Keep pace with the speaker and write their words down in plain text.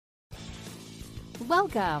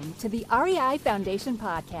Welcome to the REI Foundation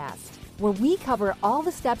Podcast, where we cover all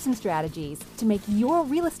the steps and strategies to make your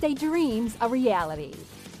real estate dreams a reality.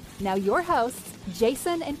 Now your hosts,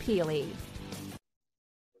 Jason and Peely.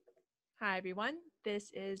 Hi, everyone.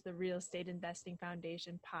 This is the Real Estate Investing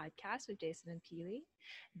Foundation Podcast with Jason and Peely.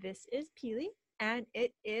 This is Peely, and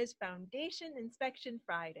it is Foundation Inspection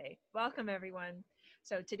Friday. Welcome, everyone.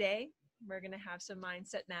 So today, we're going to have some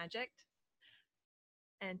mindset magic.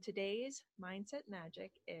 And today's mindset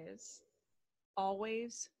magic is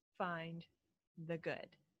always find the good.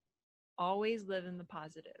 Always live in the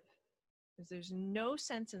positive. Because there's no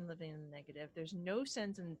sense in living in the negative. There's no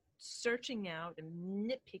sense in searching out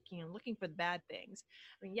and nitpicking and looking for the bad things.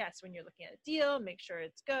 I mean, yes, when you're looking at a deal, make sure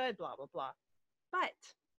it's good, blah, blah, blah. But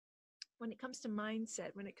when it comes to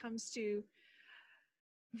mindset, when it comes to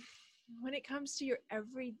your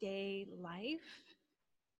everyday life,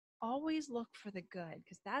 always look for the good,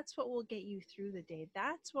 because that's what will get you through the day.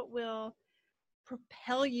 That's what will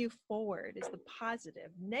propel you forward, is the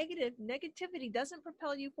positive. Negativity doesn't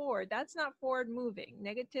propel you forward. That's not forward moving.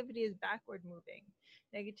 Negativity is backward moving.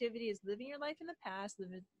 Negativity is living your life in the past,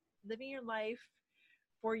 living your life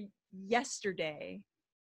for yesterday,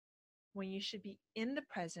 when you should be in the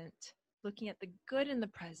present, looking at the good in the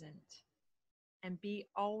present, and be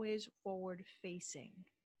always forward facing.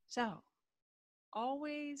 So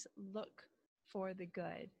always look for the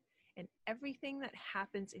good in everything that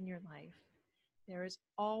happens in your life. There is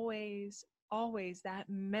always that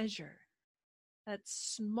measure, that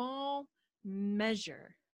small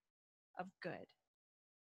measure of good.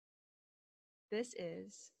 This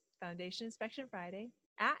is Foundation Inspection Friday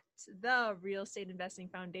at the Real Estate Investing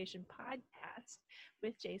Foundation Podcast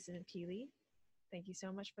with Jason and Peely. Thank you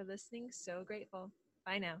so much for listening. So grateful.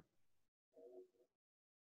 Bye now.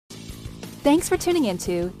 Thanks for tuning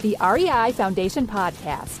into the REI Foundation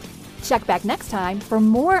Podcast. Check back next time for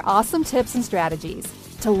more awesome tips and strategies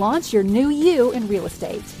to launch your new you in real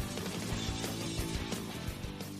estate.